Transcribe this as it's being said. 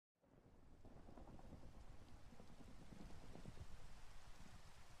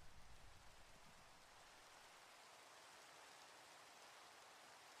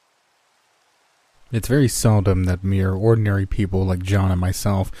It's very seldom that mere ordinary people like John and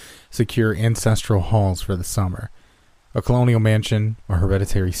myself secure ancestral halls for the summer. A colonial mansion, a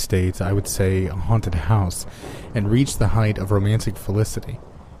hereditary estate, I would say a haunted house, and reach the height of romantic felicity.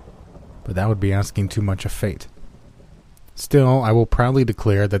 But that would be asking too much of fate. Still, I will proudly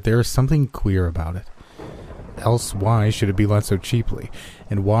declare that there is something queer about it. Else why should it be let so cheaply,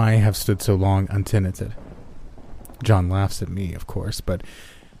 and why have stood so long untenanted? John laughs at me, of course, but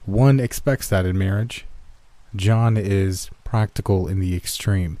one expects that in marriage. John is practical in the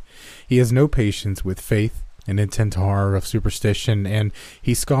extreme. He has no patience with faith, an intense horror of superstition, and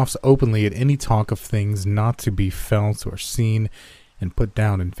he scoffs openly at any talk of things not to be felt or seen and put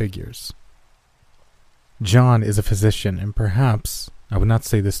down in figures. John is a physician, and perhaps, I would not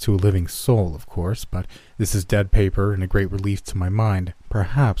say this to a living soul, of course, but this is dead paper and a great relief to my mind.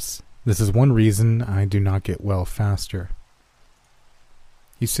 Perhaps this is one reason I do not get well faster.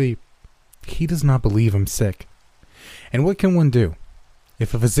 You see, he does not believe I'm sick. And what can one do?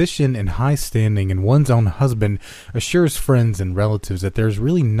 If a physician in high standing and one's own husband assures friends and relatives that there's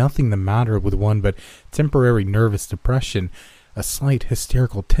really nothing the matter with one but temporary nervous depression, a slight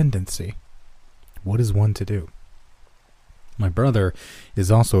hysterical tendency, what is one to do? My brother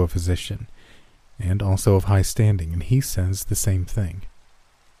is also a physician, and also of high standing, and he says the same thing.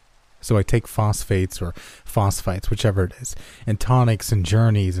 So I take phosphates or phosphites, whichever it is, and tonics and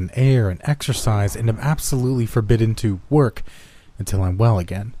journeys and air and exercise, and am absolutely forbidden to work until I'm well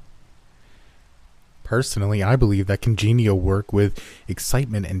again. Personally, I believe that congenial work with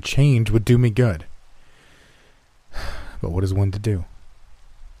excitement and change would do me good. But what is one to do?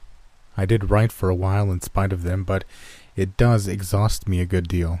 I did write for a while in spite of them, but it does exhaust me a good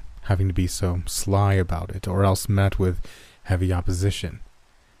deal, having to be so sly about it, or else met with heavy opposition.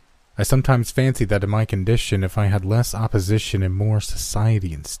 I sometimes fancy that in my condition, if I had less opposition and more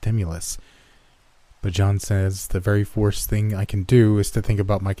society and stimulus. But John says the very worst thing I can do is to think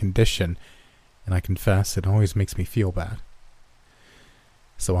about my condition, and I confess it always makes me feel bad.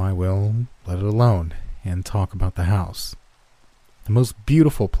 So I will let it alone and talk about the house. The most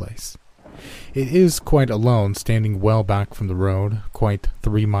beautiful place. It is quite alone, standing well back from the road, quite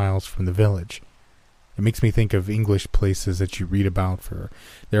 3 miles from the village. It makes me think of English places that you read about, for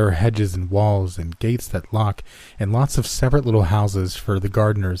there are hedges and walls and gates that lock, and lots of separate little houses for the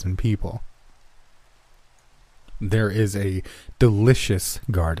gardeners and people. There is a delicious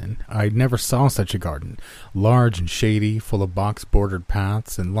garden. I never saw such a garden. Large and shady, full of box-bordered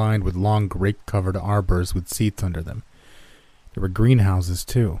paths, and lined with long grape-covered arbors with seats under them. There were greenhouses,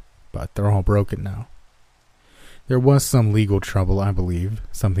 too, but they're all broken now. There was some legal trouble, I believe,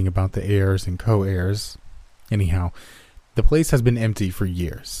 something about the heirs and co-heirs. Anyhow, the place has been empty for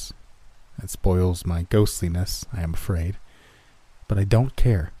years. That spoils my ghostliness, I am afraid. But I don't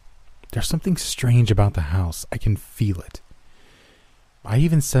care. There's something strange about the house. I can feel it. I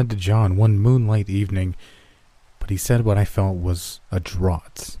even said to John one moonlight evening, but he said what I felt was a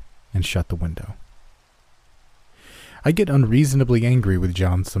draught, and shut the window. I get unreasonably angry with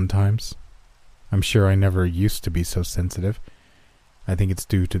John sometimes. I'm sure I never used to be so sensitive. I think it's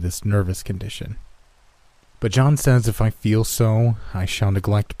due to this nervous condition. But John says if I feel so, I shall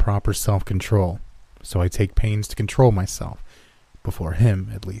neglect proper self-control, so I take pains to control myself, before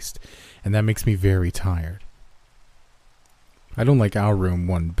him at least, and that makes me very tired. I don't like our room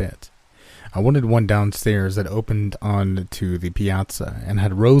one bit. I wanted one downstairs that opened on to the piazza and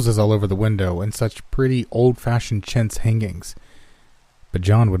had roses all over the window and such pretty old-fashioned chintz hangings. But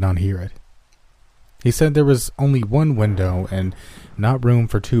John would not hear it. He said there was only one window and not room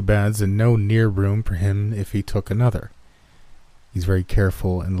for 2 beds and no near room for him if he took another. He's very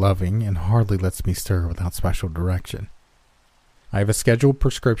careful and loving and hardly lets me stir without special direction. I have a scheduled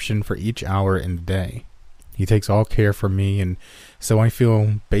prescription for each hour in the day. He takes all care for me, and so I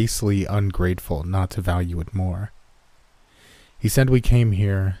feel basely ungrateful not to value it more. He said we came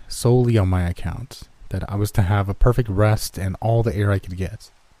here solely on my account, that I was to have a perfect rest and all the air I could get.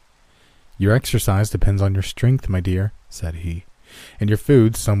 Your exercise depends on your strength, my dear, said he, and your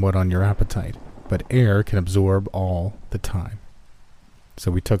food somewhat on your appetite, but air can absorb all the time. So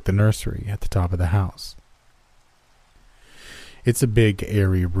we took the nursery at the top of the house. It's a big,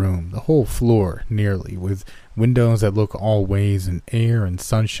 airy room, the whole floor, nearly, with windows that look all ways and air and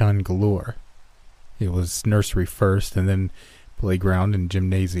sunshine galore. It was nursery first, and then playground and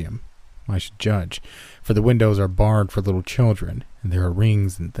gymnasium, I should judge, for the windows are barred for little children, and there are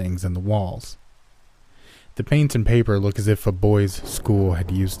rings and things in the walls. The paint and paper look as if a boys' school had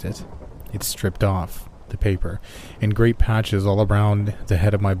used it. It's stripped off, the paper, in great patches all around the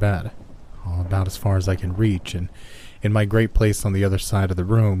head of my bed, all about as far as I can reach, and in my great place on the other side of the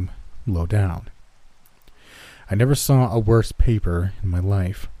room, low down. I never saw a worse paper in my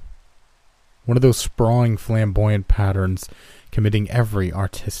life. One of those sprawling, flamboyant patterns committing every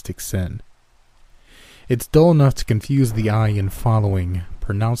artistic sin. It's dull enough to confuse the eye in following,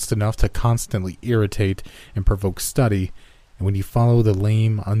 pronounced enough to constantly irritate and provoke study, and when you follow the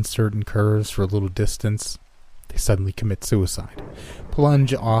lame, uncertain curves for a little distance, they suddenly commit suicide,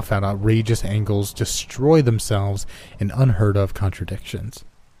 plunge off at outrageous angles, destroy themselves in unheard-of contradictions.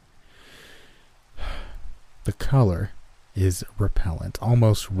 The color is repellent,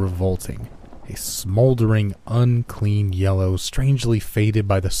 almost revolting. A smoldering, unclean yellow, strangely faded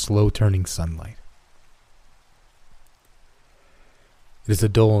by the slow-turning sunlight. It is a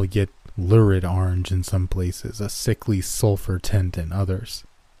dull yet lurid orange in some places, a sickly sulfur tint in others.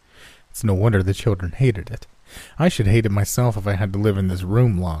 It's no wonder the children hated it. I should hate it myself if I had to live in this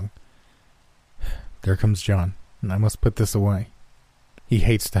room long. There comes John, and I must put this away. He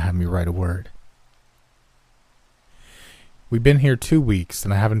hates to have me write a word. We've been here 2 weeks,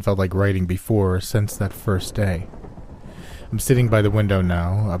 and I haven't felt like writing before since that first day. I'm sitting by the window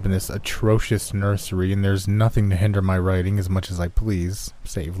now, up in this atrocious nursery, and there's nothing to hinder my writing as much as I please,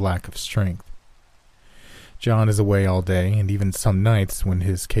 save lack of strength. John is away all day, and even some nights when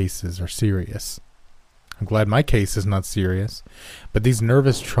his cases are serious. I'm glad my case is not serious, but these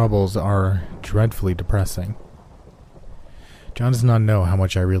nervous troubles are dreadfully depressing. John does not know how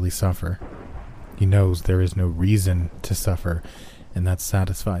much I really suffer. He knows there is no reason to suffer, and that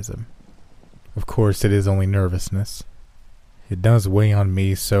satisfies him. Of course, it is only nervousness. It does weigh on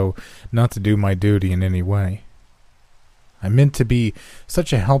me, so not to do my duty in any way. I meant to be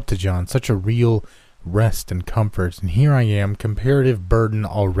such a help to John, such a real rest and comfort, and here I am, comparative burden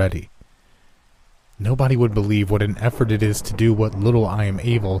already. Nobody would believe what an effort it is to do what little I am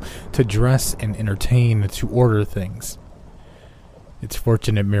able, to dress and entertain, to order things. It's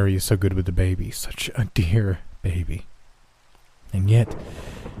fortunate Mary is so good with the baby, such a dear baby. And yet,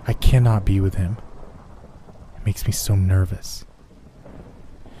 I cannot be with him. It makes me so nervous.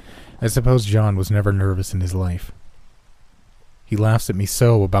 I suppose John was never nervous in his life. He laughs at me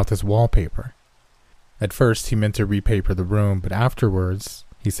so about this wallpaper. At first, he meant to repaper the room, but afterwards,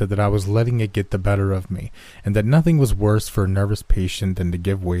 he said that I was letting it get the better of me, and that nothing was worse for a nervous patient than to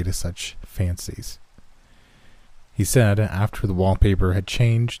give way to such fancies. He said after the wallpaper had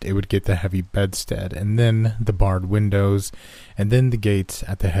changed, it would get the heavy bedstead, and then the barred windows, and then the gate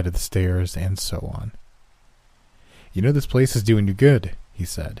at the head of the stairs, and so on. You know, this place is doing you good, he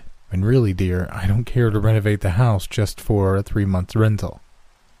said. And really, dear, I don't care to renovate the house just for a 3-month rental.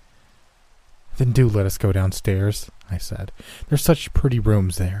 Then do let us go downstairs, I said. There's such pretty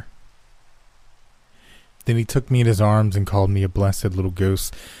rooms there. Then he took me in his arms and called me a blessed little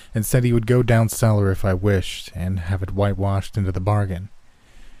goose, and said he would go down cellar if I wished, and have it whitewashed into the bargain.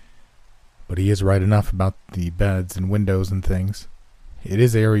 But he is right enough about the beds and windows and things. It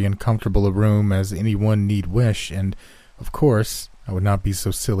is airy and comfortable a room as any one need wish, and, of course, I would not be so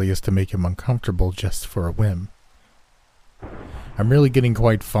silly as to make him uncomfortable just for a whim. I'm really getting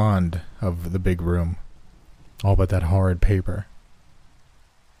quite fond of the big room, all but that horrid paper.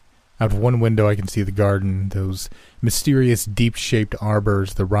 Out of one window I can see the garden, those mysterious deep-shaped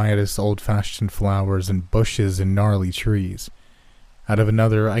arbors, the riotous old-fashioned flowers and bushes and gnarly trees. Out of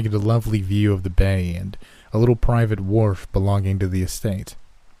another I get a lovely view of the bay and a little private wharf belonging to the estate.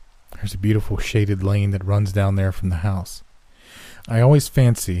 There's a beautiful shaded lane that runs down there from the house. I always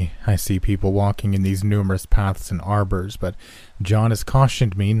fancy I see people walking in these numerous paths and arbors, but John has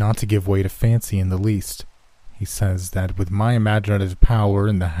cautioned me not to give way to fancy in the least. He says that with my imaginative power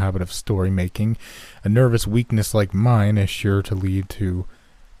and the habit of story-making, a nervous weakness like mine is sure to lead to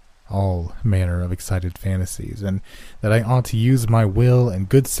all manner of excited fantasies, and that I ought to use my will and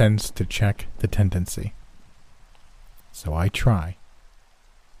good sense to check the tendency. So I try.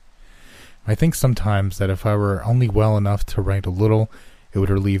 I think sometimes that if I were only well enough to write a little, it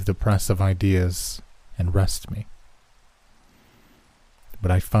would relieve the press of ideas and rest me. But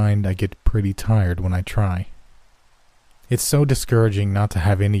I find I get pretty tired when I try. It's so discouraging not to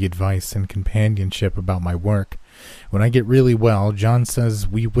have any advice and companionship about my work. When I get really well, John says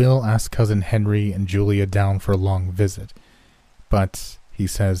we will ask Cousin Henry and Julia down for a long visit. But he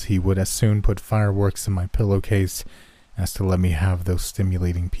says he would as soon put fireworks in my pillowcase as to let me have those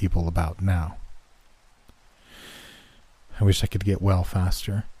stimulating people about now. I wish I could get well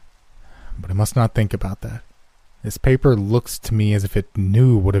faster, but I must not think about that. This paper looks to me as if it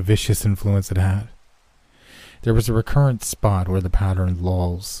knew what a vicious influence it had. There was a recurrent spot where the pattern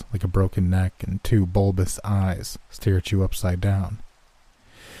lolls, like a broken neck, and 2 bulbous eyes stare at you upside down.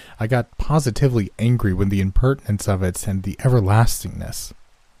 I got positively angry with the impertinence of it and the everlastingness.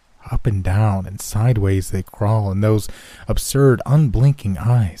 Up and down and sideways they crawl, and those absurd, unblinking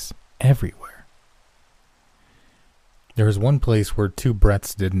eyes everywhere. There is one place where two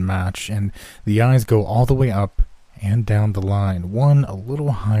breadths didn't match, and the eyes go all the way up and down the line, one a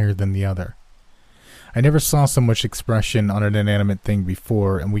little higher than the other. I never saw so much expression on an inanimate thing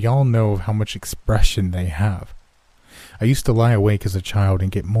before, and we all know how much expression they have. I used to lie awake as a child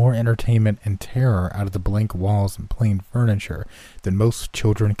and get more entertainment and terror out of the blank walls and plain furniture than most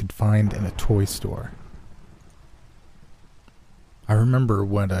children could find in a toy store. I remember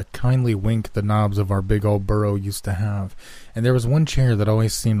what a kindly wink the knobs of our big old burrow used to have, and there was one chair that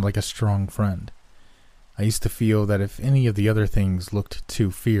always seemed like a strong friend. I used to feel that if any of the other things looked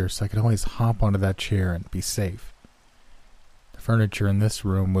too fierce, I could always hop onto that chair and be safe. The furniture in this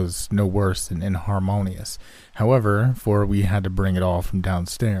room was no worse than inharmonious, however, for we had to bring it all from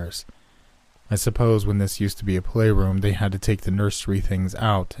downstairs. I suppose when this used to be a playroom, they had to take the nursery things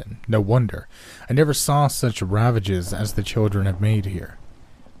out, and no wonder. I never saw such ravages as the children have made here.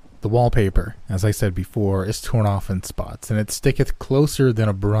 The wallpaper, as I said before, is torn off in spots, and it sticketh closer than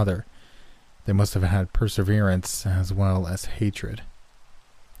a brother. They must have had perseverance as well as hatred.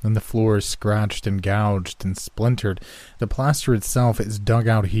 Then the floor is scratched and gouged and splintered. The plaster itself is dug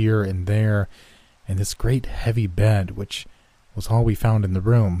out here and there, and this great heavy bed, which was all we found in the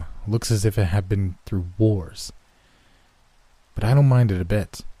room, looks as if it had been through wars. But I don't mind it a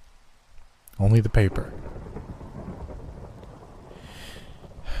bit. Only the paper.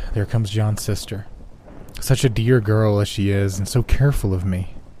 There comes John's sister. Such a dear girl as she is, and so careful of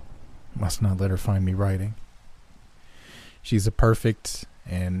me. Must not let her find me writing. She's a perfect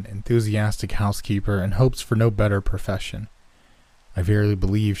and enthusiastic housekeeper and hopes for no better profession. I verily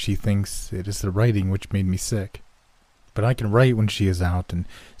believe she thinks it is the writing which made me sick. But I can write when she is out and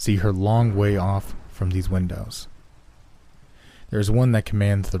see her long way off from these windows. There is one that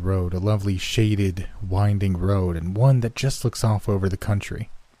commands the road, a lovely shaded, winding road, and one that just looks off over the country.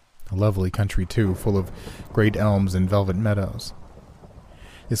 A lovely country, too, full of great elms and velvet meadows.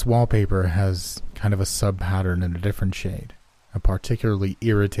 This wallpaper has kind of a sub-pattern in a different shade, a particularly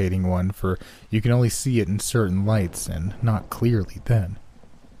irritating one, for you can only see it in certain lights and not clearly then.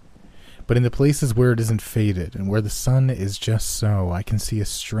 But in the places where it isn't faded and where the sun is just so, I can see a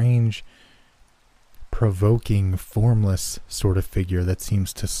strange, provoking, formless sort of figure that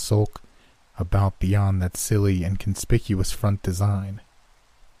seems to sulk about beyond that silly and conspicuous front design.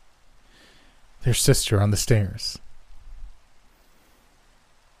 There's sister on the stairs.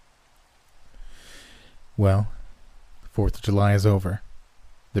 Well, 4th of July is over.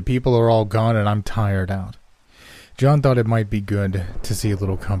 The people are all gone and I'm tired out. John thought it might be good to see a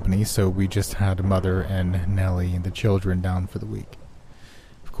little company, so we just had Mother and Nellie and the children down for the week.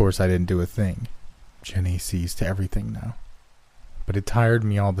 Of course, I didn't do a thing. Jenny sees to everything now. But it tired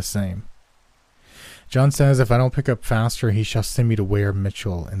me all the same. John says if I don't pick up faster, he shall send me to Ware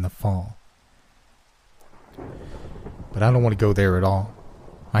Mitchell in the fall. But I don't want to go there at all.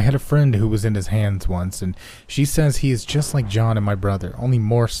 I had a friend who was in his hands once, and she says he is just like John and my brother, only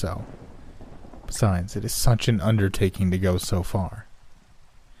more so. Besides, it is such an undertaking to go so far.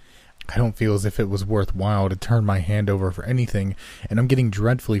 I don't feel as if it was worthwhile to turn my hand over for anything, and I'm getting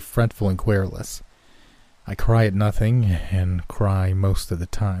dreadfully fretful and querulous. I cry at nothing, and cry most of the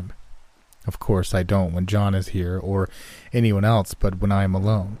time. Of course, I don't when John is here, or anyone else, but when I am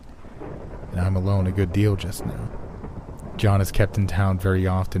alone. And I'm alone a good deal just now. John is kept in town very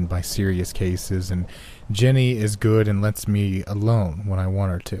often by serious cases, and Jenny is good and lets me alone when I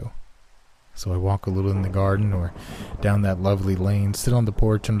want her to. So I walk a little in the garden or down that lovely lane, sit on the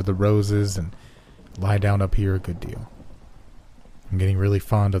porch under the roses, and lie down up here a good deal. I'm getting really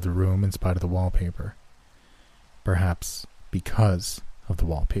fond of the room in spite of the wallpaper. Perhaps because of the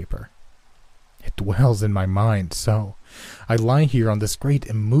wallpaper. It dwells in my mind so. I lie here on this great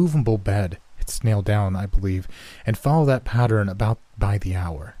immovable bed, it's nailed down, I believe, and follow that pattern about by the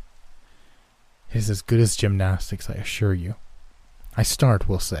hour. It is as good as gymnastics, I assure you. I start,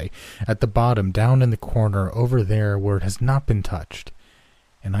 we'll say, at the bottom, down in the corner, over there where it has not been touched,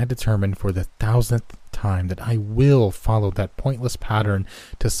 and I determine for the 1000th time that I will follow that pointless pattern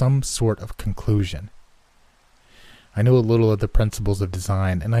to some sort of conclusion. I know a little of the principles of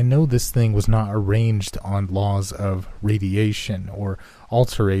design, and I know this thing was not arranged on laws of radiation, or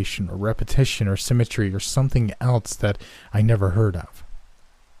alteration, or repetition, or symmetry, or something else that I never heard of.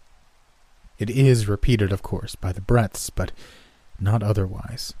 It is repeated, of course, by the breadths, but not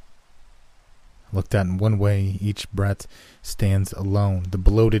otherwise. Looked at in one way, each breadth stands alone, the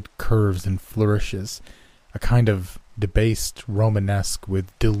bloated curves and flourishes, a kind of debased Romanesque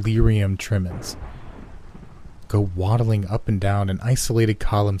with delirium tremens. go waddling up and down in isolated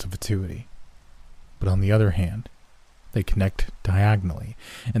columns of fatuity. But on the other hand, they connect diagonally,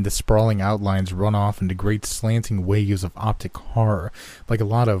 and the sprawling outlines run off into great slanting waves of optic horror, like a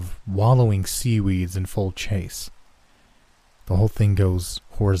lot of wallowing seaweeds in full chase. The whole thing goes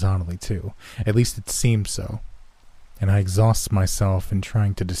horizontally, too. At least it seems so. And I exhaust myself in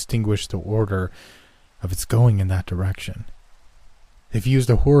trying to distinguish the order of its going in that direction. They've used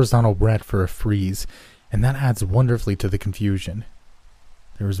a horizontal red for a frieze, and that adds wonderfully to the confusion.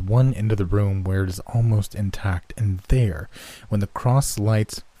 There is one end of the room where it is almost intact, and there, when the cross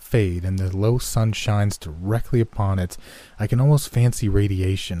lights fade and the low sun shines directly upon it, I can almost fancy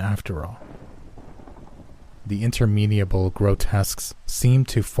radiation after all. The interminable grotesques seem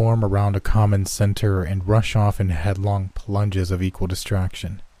to form around a common center and rush off in headlong plunges of equal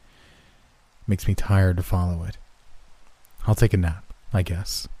distraction. Makes me tired to follow it. I'll take a nap, I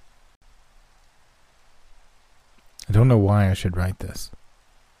guess. I don't know why I should write this.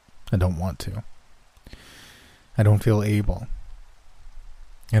 I don't want to. I don't feel able.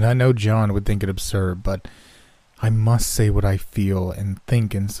 And I know John would think it absurd, but I must say what I feel and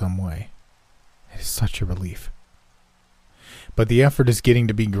think in some way. It is such a relief. But the effort is getting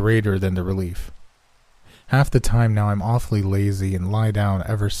to be greater than the relief. Half the time now I'm awfully lazy and lie down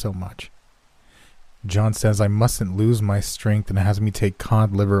ever so much. John says I mustn't lose my strength and has me take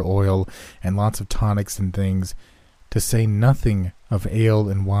cod liver oil and lots of tonics and things, to say nothing of ale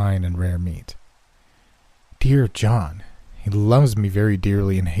and wine and rare meat. Dear John, he loves me very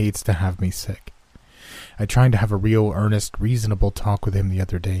dearly and hates to have me sick. I tried to have a real, earnest, reasonable talk with him the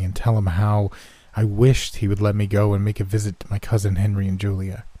other day and tell him how I wished he would let me go and make a visit to my cousin Henry and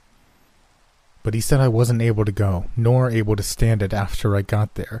Julia. But he said I wasn't able to go, nor able to stand it after I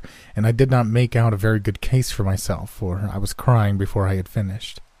got there, and I did not make out a very good case for myself, for I was crying before I had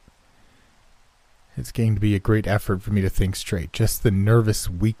finished. It's going to be a great effort for me to think straight, just the nervous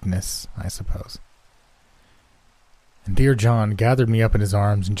weakness, I suppose. And dear John gathered me up in his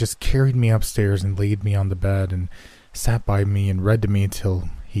arms and just carried me upstairs and laid me on the bed and sat by me and read to me till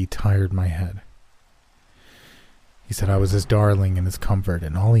he tired my head. He said I was his darling and his comfort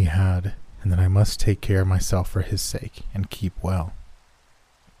and all he had, and that I must take care of myself for his sake and keep well.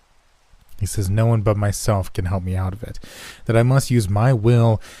 He says no one but myself can help me out of it, that I must use my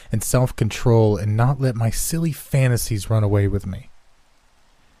will and self-control and not let my silly fantasies run away with me.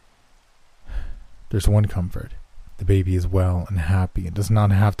 There's one comfort. The baby is well and happy and does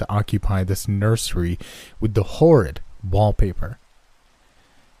not have to occupy this nursery with the horrid wallpaper.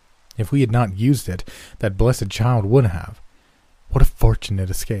 If we had not used it, that blessed child would have. What a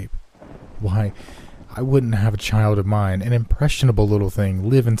fortunate escape. Why, I wouldn't have a child of mine, an impressionable little thing,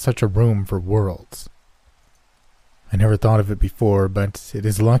 live in such a room for worlds. I never thought of it before, but it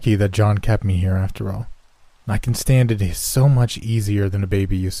is lucky that John kept me here after all. I can stand it so much easier than a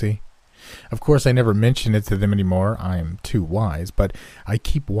baby, you see. Of course, I never mention it to them anymore. I am too wise, but I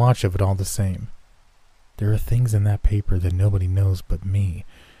keep watch of it all the same. There are things in that paper that nobody knows but me,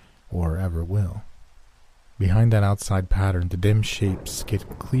 or ever will. Behind that outside pattern, the dim shapes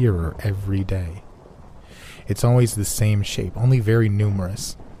get clearer every day. It's always the same shape, only very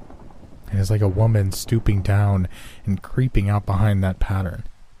numerous. It is like a woman stooping down and creeping out behind that pattern.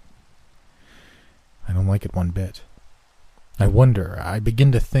 I don't like it one bit. I wonder, I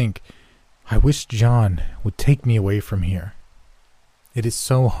begin to think, I wish John would take me away from here. It is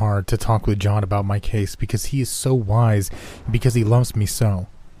so hard to talk with John about my case because he is so wise and because he loves me so.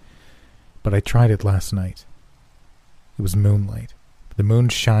 But I tried it last night. It was moonlight. The moon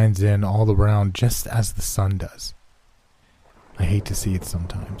shines in all around just as the sun does. I hate to see it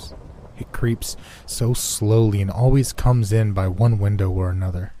sometimes. It creeps so slowly and always comes in by one window or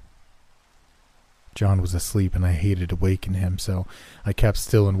another. John was asleep and I hated to waken him, so I kept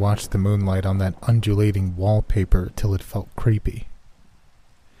still and watched the moonlight on that undulating wallpaper till it felt creepy.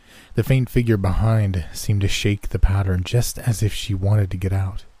 The faint figure behind seemed to shake the pattern just as if she wanted to get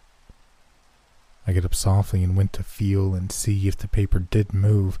out. I got up softly and went to feel and see if the paper did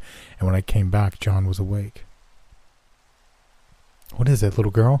move, and when I came back, John was awake. "What is it,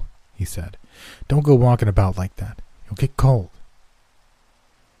 little girl?" he said. "Don't go walking about like that. You'll get cold."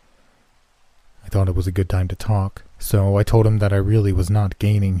 I thought it was a good time to talk, so I told him that I really was not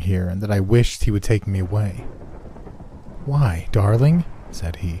gaining here and that I wished he would take me away. "Why, darling?"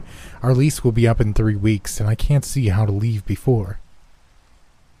 said he. "Our lease will be up in 3 weeks, and I can't see how to leave before.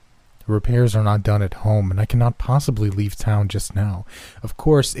 The repairs are not done at home, and I cannot possibly leave town just now. Of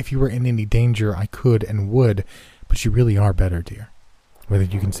course, if you were in any danger, I could and would, but you really are better, dear, whether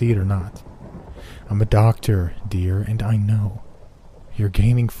you can see it or not. I'm a doctor, dear, and I know. You're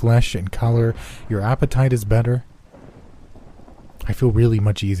gaining flesh and color. Your appetite is better. I feel really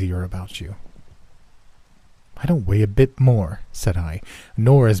much easier about you." "I don't weigh a bit more," said I,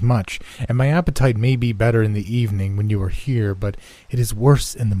 "nor as much, and my appetite may be better in the evening when you are here, but it is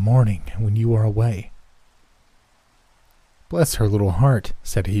worse in the morning when you are away." "Bless her little heart,"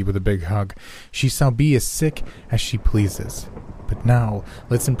 said he with a big hug. "She shall be as sick as she pleases. But now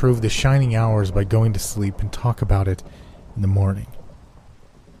let's improve the shining hours by going to sleep and talk about it in the morning."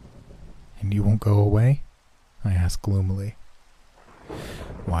 "And you won't go away?" I asked gloomily.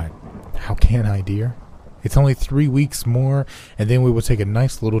 "Why, how can I, dear? It's only 3 weeks more, and then we will take a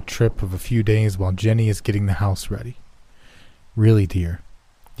nice little trip of a few days while Jenny is getting the house ready. Really, dear,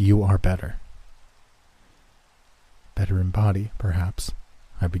 you are better." "Better in body, perhaps,"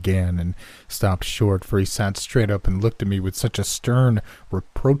 I began, and stopped short, for he sat straight up and looked at me with such a stern,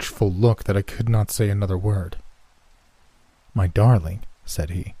 reproachful look that I could not say another word. "My darling," said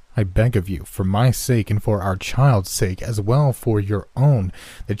he, "I beg of you, for my sake and for our child's sake, as well for your own,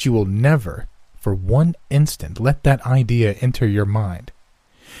 that you will never, for one instant, let that idea enter your mind.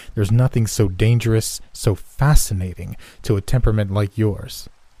 There's nothing so dangerous, so fascinating to a temperament like yours.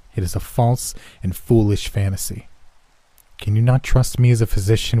 It is a false and foolish fantasy. Can you not trust me as a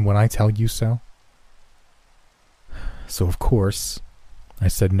physician when I tell you so?" So, of course, I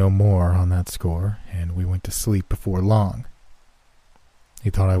said no more on that score, and we went to sleep before long. He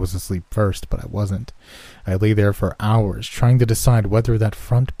thought I was asleep first, but I wasn't. I lay there for hours, trying to decide whether that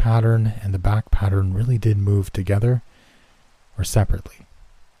front pattern and the back pattern really did move together or separately.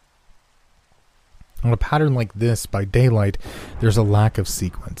 On a pattern like this, by daylight, there's a lack of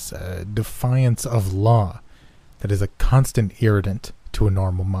sequence, a defiance of law that is a constant irritant to a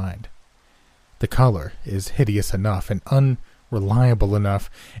normal mind. The color is hideous enough and unreliable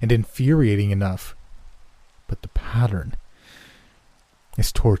enough and infuriating enough, but the pattern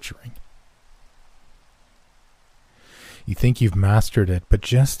is torturing. You think you've mastered it, but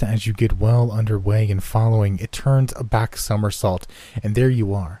just as you get well underway in following, it turns a back somersault, and there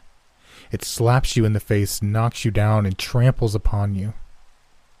you are. It slaps you in the face, knocks you down, and tramples upon you.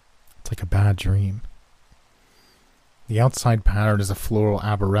 It's like a bad dream. The outside pattern is a floral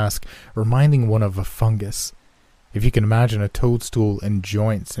arabesque, reminding one of a fungus. If you can imagine a toadstool in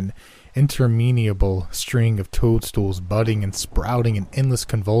joints, an interminable string of toadstools budding and sprouting in endless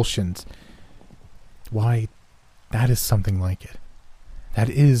convulsions, why, that is something like it. That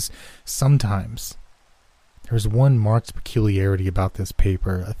is sometimes. There is one marked peculiarity about this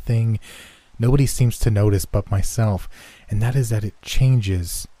paper, a thing nobody seems to notice but myself, and that is that it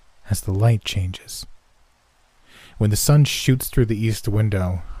changes as the light changes. When the sun shoots through the east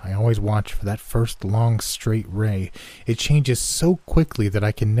window, I always watch for that first long straight ray. It changes so quickly that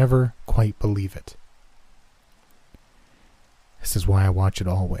I can never quite believe it. This is why I watch it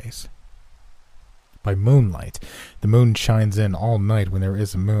always. By moonlight, the moon shines in all night when there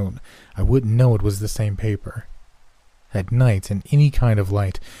is a moon. I wouldn't know it was the same paper. At night, in any kind of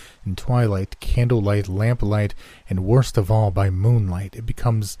light, in twilight, candlelight, lamplight, and worst of all, by moonlight, it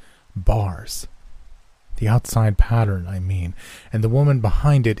becomes bars. The outside pattern, I mean, and the woman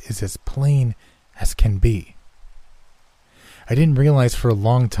behind it is as plain as can be. I didn't realize for a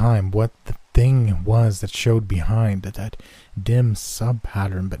long time what the thing was that showed behind that dim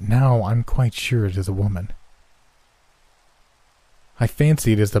sub-pattern, but now I'm quite sure it is a woman. I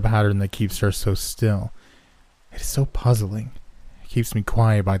fancy it is the pattern that keeps her so still. It is so puzzling. It keeps me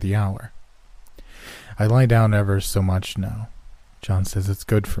quiet by the hour. I lie down ever so much now. John says it's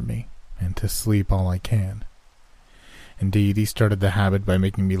good for me, and to sleep all I can. Indeed, he started the habit by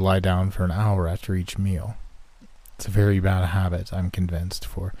making me lie down for an hour after each meal. It's a very bad habit, I'm convinced,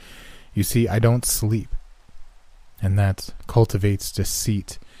 for, you see, I don't sleep. And that cultivates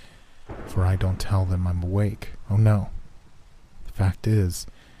deceit, for I don't tell them I'm awake. Oh no. The fact is,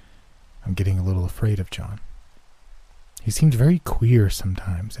 I'm getting a little afraid of John. He seems very queer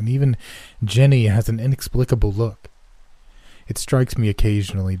sometimes, and even Jenny has an inexplicable look. It strikes me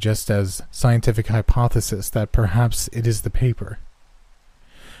occasionally, just as scientific hypothesis, that perhaps it is the paper.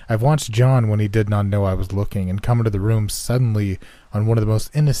 I've watched John when he did not know I was looking, and come into the room suddenly on one of the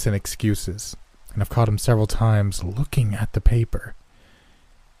most innocent excuses, and I've caught him several times looking at the paper.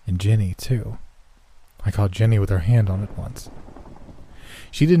 And Jenny, too. I caught Jenny with her hand on it once.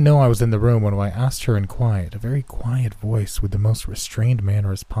 She didn't know I was in the room when I asked her in quiet, a very quiet voice with the most restrained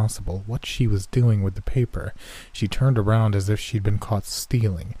manner as possible, what she was doing with the paper. She turned around as if she'd been caught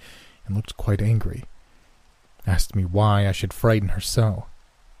stealing, and looked quite angry. Asked me why I should frighten her so.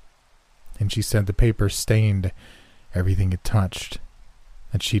 And she said the paper stained everything it touched,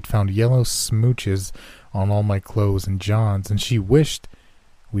 that she'd found yellow smooches on all my clothes and John's, and she wished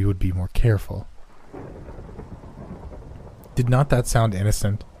we would be more careful. Did not that sound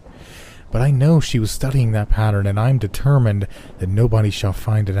innocent? But I know she was studying that pattern, and I'm determined that nobody shall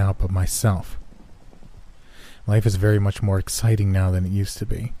find it out but myself. Life is very much more exciting now than it used to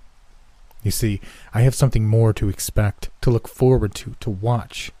be. You see, I have something more to expect, to look forward to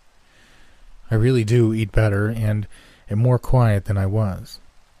watch. I really do eat better and am more quiet than I was.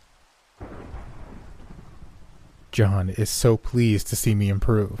 John is so pleased to see me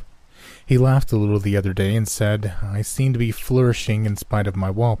improve. He laughed a little the other day and said I seemed to be flourishing in spite of my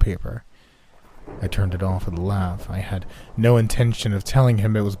wallpaper. I turned it off with a laugh. I had no intention of telling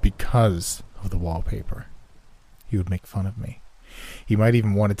him it was because of the wallpaper. He would make fun of me. He might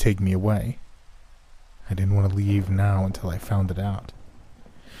even want to take me away. I didn't want to leave now until I found it out.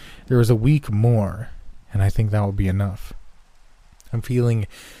 There is a week more, and I think that will be enough. I'm feeling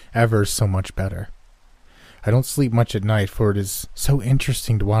ever so much better. I don't sleep much at night, for it is so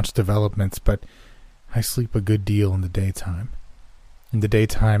interesting to watch developments, but I sleep a good deal in the daytime. In the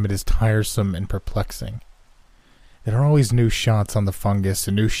daytime it is tiresome and perplexing. There are always new shots on the fungus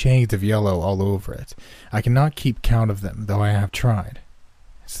and new shades of yellow all over it. I cannot keep count of them, though I have tried.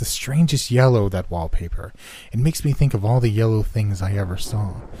 It's the strangest yellow, that wallpaper. It makes me think of all the yellow things I ever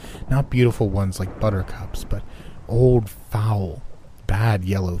saw. Not beautiful ones like buttercups, but old, foul, bad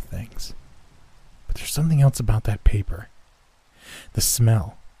yellow things. But there's something else about that paper. The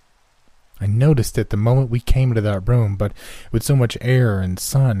smell. I noticed it the moment we came into that room, but with so much air and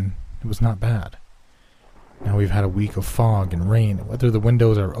sun, it was not bad. Now we've had a week of fog and rain, and whether the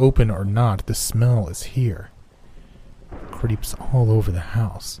windows are open or not, the smell is here. It creeps all over the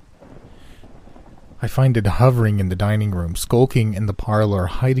house. I find it hovering in the dining room, skulking in the parlor,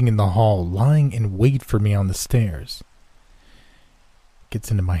 hiding in the hall, lying in wait for me on the stairs. It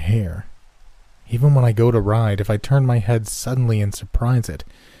gets into my hair. Even when I go to ride, if I turn my head suddenly and surprise it,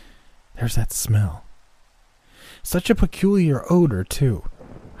 there's that smell. Such a peculiar odor, too.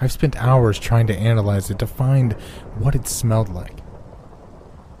 I've spent hours trying to analyze it to find what it smelled like.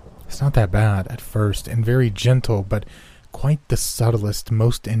 It's not that bad at first and very gentle, but quite the subtlest,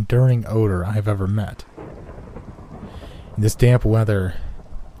 most enduring odor I have ever met. In this damp weather,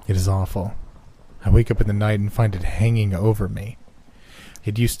 it is awful. I wake up in the night and find it hanging over me.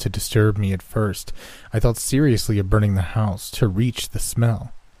 It used to disturb me at first. I thought seriously of burning the house to reach the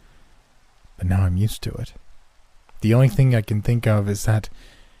smell. But now I'm used to it. The only thing I can think of is that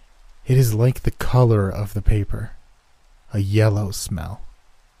it is like the color of the paper. A yellow smell.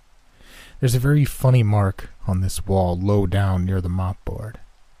 There's a very funny mark on this wall low down near the mopboard.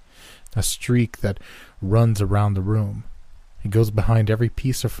 A streak that runs around the room. It goes behind every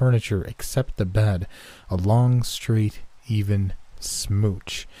piece of furniture except the bed. A long, straight, even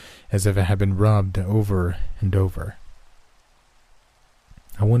smooch, as if it had been rubbed over and over.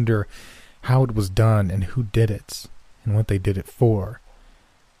 I wonder how it was done and who did it, and what they did it for.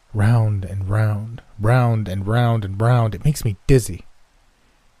 Round and round, round and round and round. It makes me dizzy.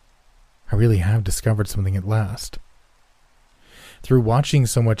 I really have discovered something at last. Through watching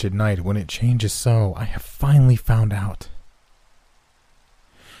so much at night, when it changes so, I have finally found out.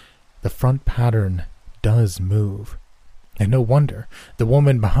 The front pattern does move. And no wonder, the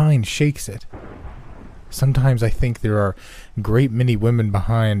woman behind shakes it. Sometimes I think there are a great many women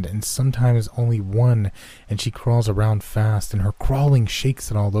behind, and sometimes only one, and she crawls around fast, and her crawling shakes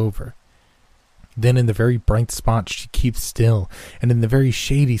it all over. Then in the very bright spots she keeps still, and in the very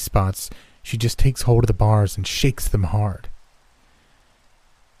shady spots she just takes hold of the bars and shakes them hard.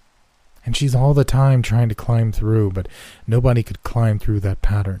 And she's all the time trying to climb through, but nobody could climb through that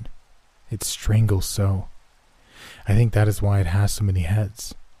pattern. It strangles so. I think that is why it has so many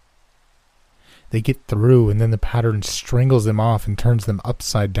heads. They get through, and then the pattern strangles them off and turns them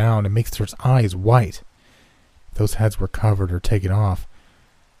upside down and makes their eyes white. If those heads were covered or taken off,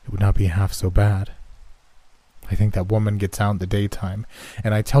 it would not be half so bad. I think that woman gets out in the daytime,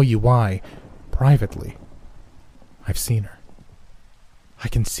 and I tell you why, privately. I've seen her. I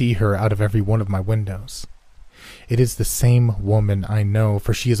can see her out of every one of my windows. It is the same woman I know,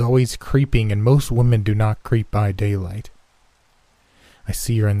 for she is always creeping, and most women do not creep by daylight. I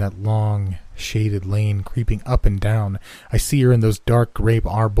see her in that long, shaded lane, creeping up and down. I see her in those dark grape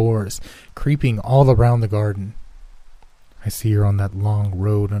arbors, creeping all around the garden. I see her on that long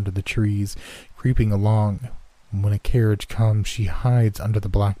road under the trees, creeping along. And when a carriage comes, she hides under the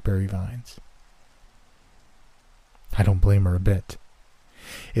blackberry vines. I don't blame her a bit.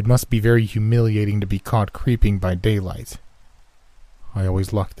 It must be very humiliating to be caught creeping by daylight. I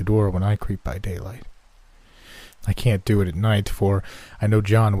always lock the door when I creep by daylight. I can't do it at night, for I know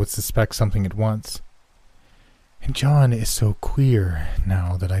John would suspect something at once. And John is so queer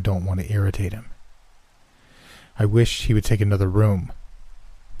now that I don't want to irritate him. I wish he would take another room.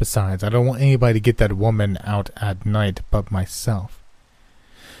 Besides, I don't want anybody to get that woman out at night but myself.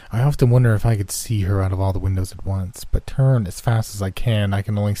 I often wonder if I could see her out of all the windows at once, but turn as fast as I can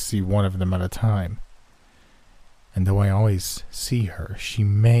only see one of them at a time. And though I always see her, she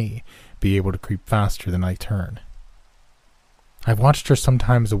may be able to creep faster than I turn. I've watched her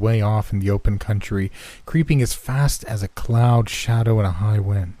sometimes away off in the open country, creeping as fast as a cloud shadow in a high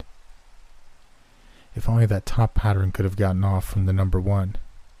wind. If only that top pattern could have gotten off from the number 1.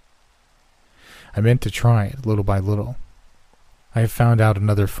 I meant to try it little by little. I have found out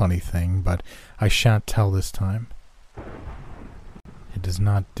another funny thing, but I shan't tell this time. It does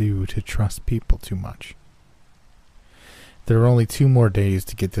not do to trust people too much. There are only 2 more days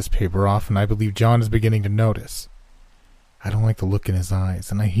to get this paper off, and I believe John is beginning to notice. I don't like the look in his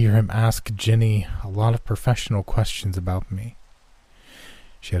eyes, and I hear him ask Jenny a lot of professional questions about me.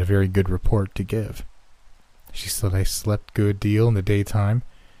 She had a very good report to give. She said I slept a good deal in the daytime.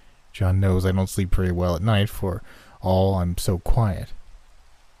 John knows I don't sleep very well at night, for all I'm so quiet.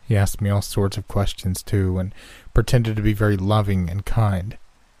 He asked me all sorts of questions, too, and pretended to be very loving and kind,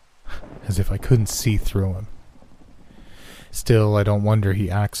 as if I couldn't see through him. Still, I don't wonder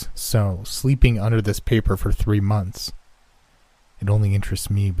he acts so, sleeping under this paper for 3 months. It only interests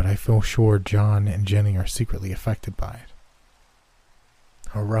me, but I feel sure John and Jenny are secretly affected by it.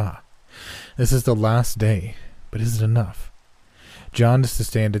 Hurrah! This is the last day, but is it enough? John is to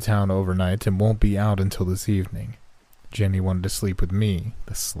stay into town overnight and won't be out until this evening. Jenny wanted to sleep with me,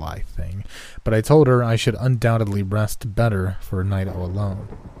 the sly thing, but I told her I should undoubtedly rest better for a night alone.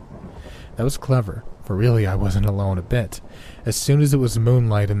 That was clever, for really I wasn't alone a bit. As soon as it was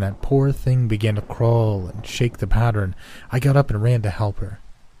moonlight and that poor thing began to crawl and shake the pattern, I got up and ran to help her.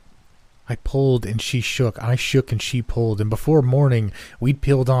 I pulled and she shook, I shook and she pulled, and before morning we'd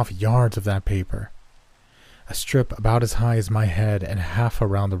peeled off yards of that paper. A strip about as high as my head and half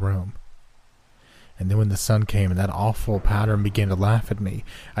around the room. And then when the sun came and that awful pattern began to laugh at me,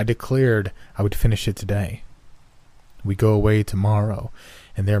 I declared I would finish it today. We go away tomorrow,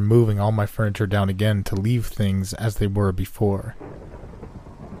 and they're moving all my furniture down again to leave things as they were before.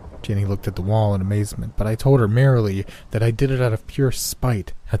 Jenny looked at the wall in amazement, but I told her merrily that I did it out of pure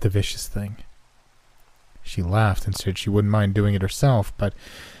spite at the vicious thing. She laughed and said she wouldn't mind doing it herself, but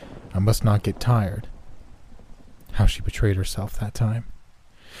I must not get tired. How she betrayed herself that time.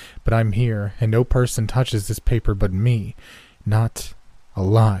 But I'm here, and no person touches this paper but me, not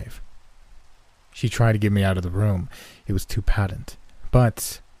alive. She tried to get me out of the room. It was too patent.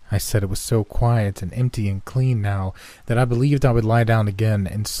 But I said it was so quiet and empty and clean now that I believed I would lie down again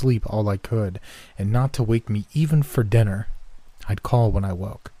and sleep all I could, and not to wake me even for dinner. I'd call when I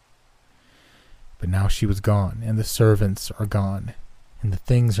woke. But now she was gone, and the servants are gone, and the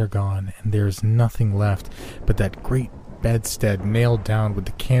things are gone, and there is nothing left but that great bedstead nailed down with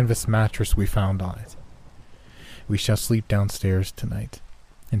the canvas mattress we found on it. We shall sleep downstairs tonight,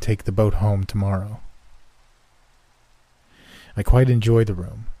 and take the boat home tomorrow. I quite enjoy the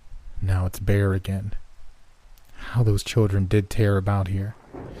room. Now it's bare again. How those children did tear about here.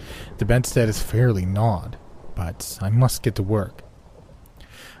 The bedstead is fairly gnawed, but I must get to work.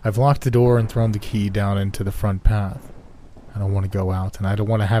 I've locked the door and thrown the key down into the front path. I don't want to go out, and I don't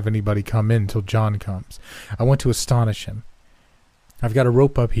want to have anybody come in till John comes. I want to astonish him. I've got a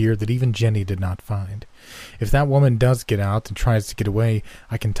rope up here that even Jenny did not find. If that woman does get out and tries to get away,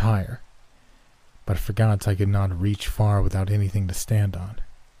 I can tie her. But I forgot I could not reach far without anything to stand on.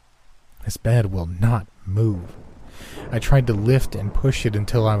 This bed will not move. I tried to lift and push it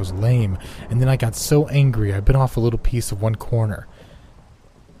until I was lame, and then I got so angry I bit off a little piece of one corner.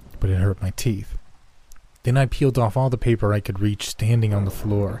 But it hurt my teeth. Then I peeled off all the paper I could reach standing on the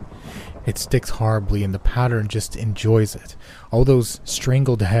floor. It sticks horribly, and the pattern just enjoys it. All those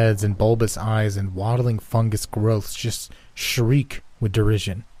strangled heads and bulbous eyes and waddling fungus growths just shriek with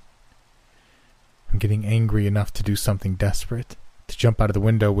derision. I'm getting angry enough to do something desperate. To jump out of the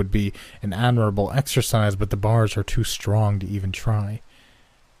window would be an admirable exercise, but the bars are too strong to even try.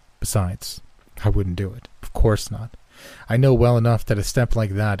 Besides, I wouldn't do it. Of course not. I know well enough that a step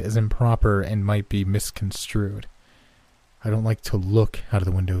like that is improper and might be misconstrued. I don't like to look out of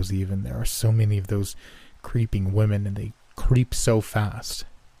the windows even. There are so many of those creeping women, and they creep so fast.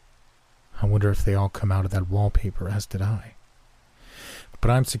 I wonder if they all come out of that wallpaper, as did I.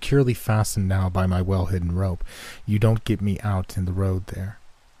 But I'm securely fastened now by my well-hidden rope. You don't get me out in the road there.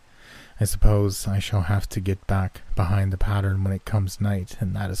 I suppose I shall have to get back behind the pattern when it comes night,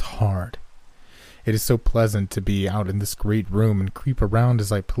 and that is hard. It is so pleasant to be out in this great room and creep around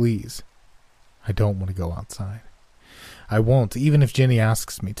as I please. I don't want to go outside. I won't, even if Ginny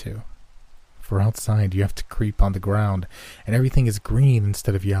asks me to. For outside you have to creep on the ground, and everything is green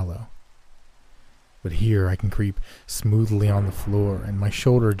instead of yellow. But here I can creep smoothly on the floor, and my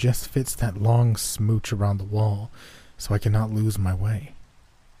shoulder just fits that long smooch around the wall, so I cannot lose my way.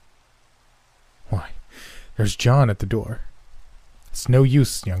 Why, there's John at the door. It's no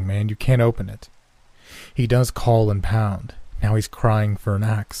use, young man, you can't open it. He does call and pound. Now he's crying for an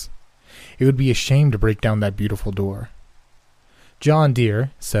axe. It would be a shame to break down that beautiful door. John,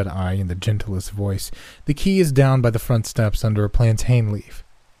 dear, said I in the gentlest voice, the key is down by the front steps under a plantain leaf.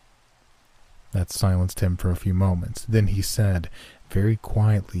 That silenced him for a few moments. Then he said, very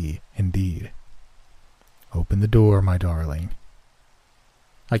quietly indeed, open the door, my darling.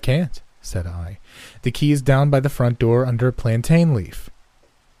 I can't, said I. The key is down by the front door under a plantain leaf.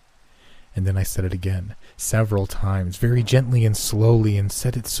 And then I said it again, several times, very gently and slowly, and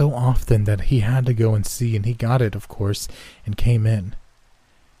said it so often that he had to go and see, and he got it, of course, and came in.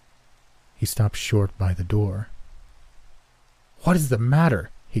 He stopped short by the door. What is the matter?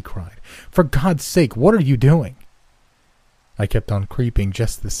 He cried. For God's sake, what are you doing? I kept on creeping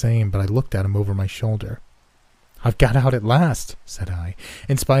just the same, but I looked at him over my shoulder. I've got out at last, said I,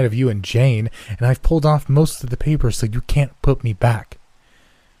 in spite of you and Jane, and I've pulled off most of the paper so you can't put me back.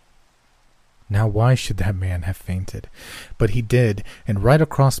 Now why should that man have fainted? But he did, and right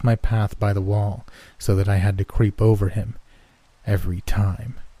across my path by the wall, so that I had to creep over him every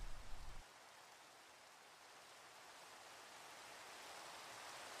time.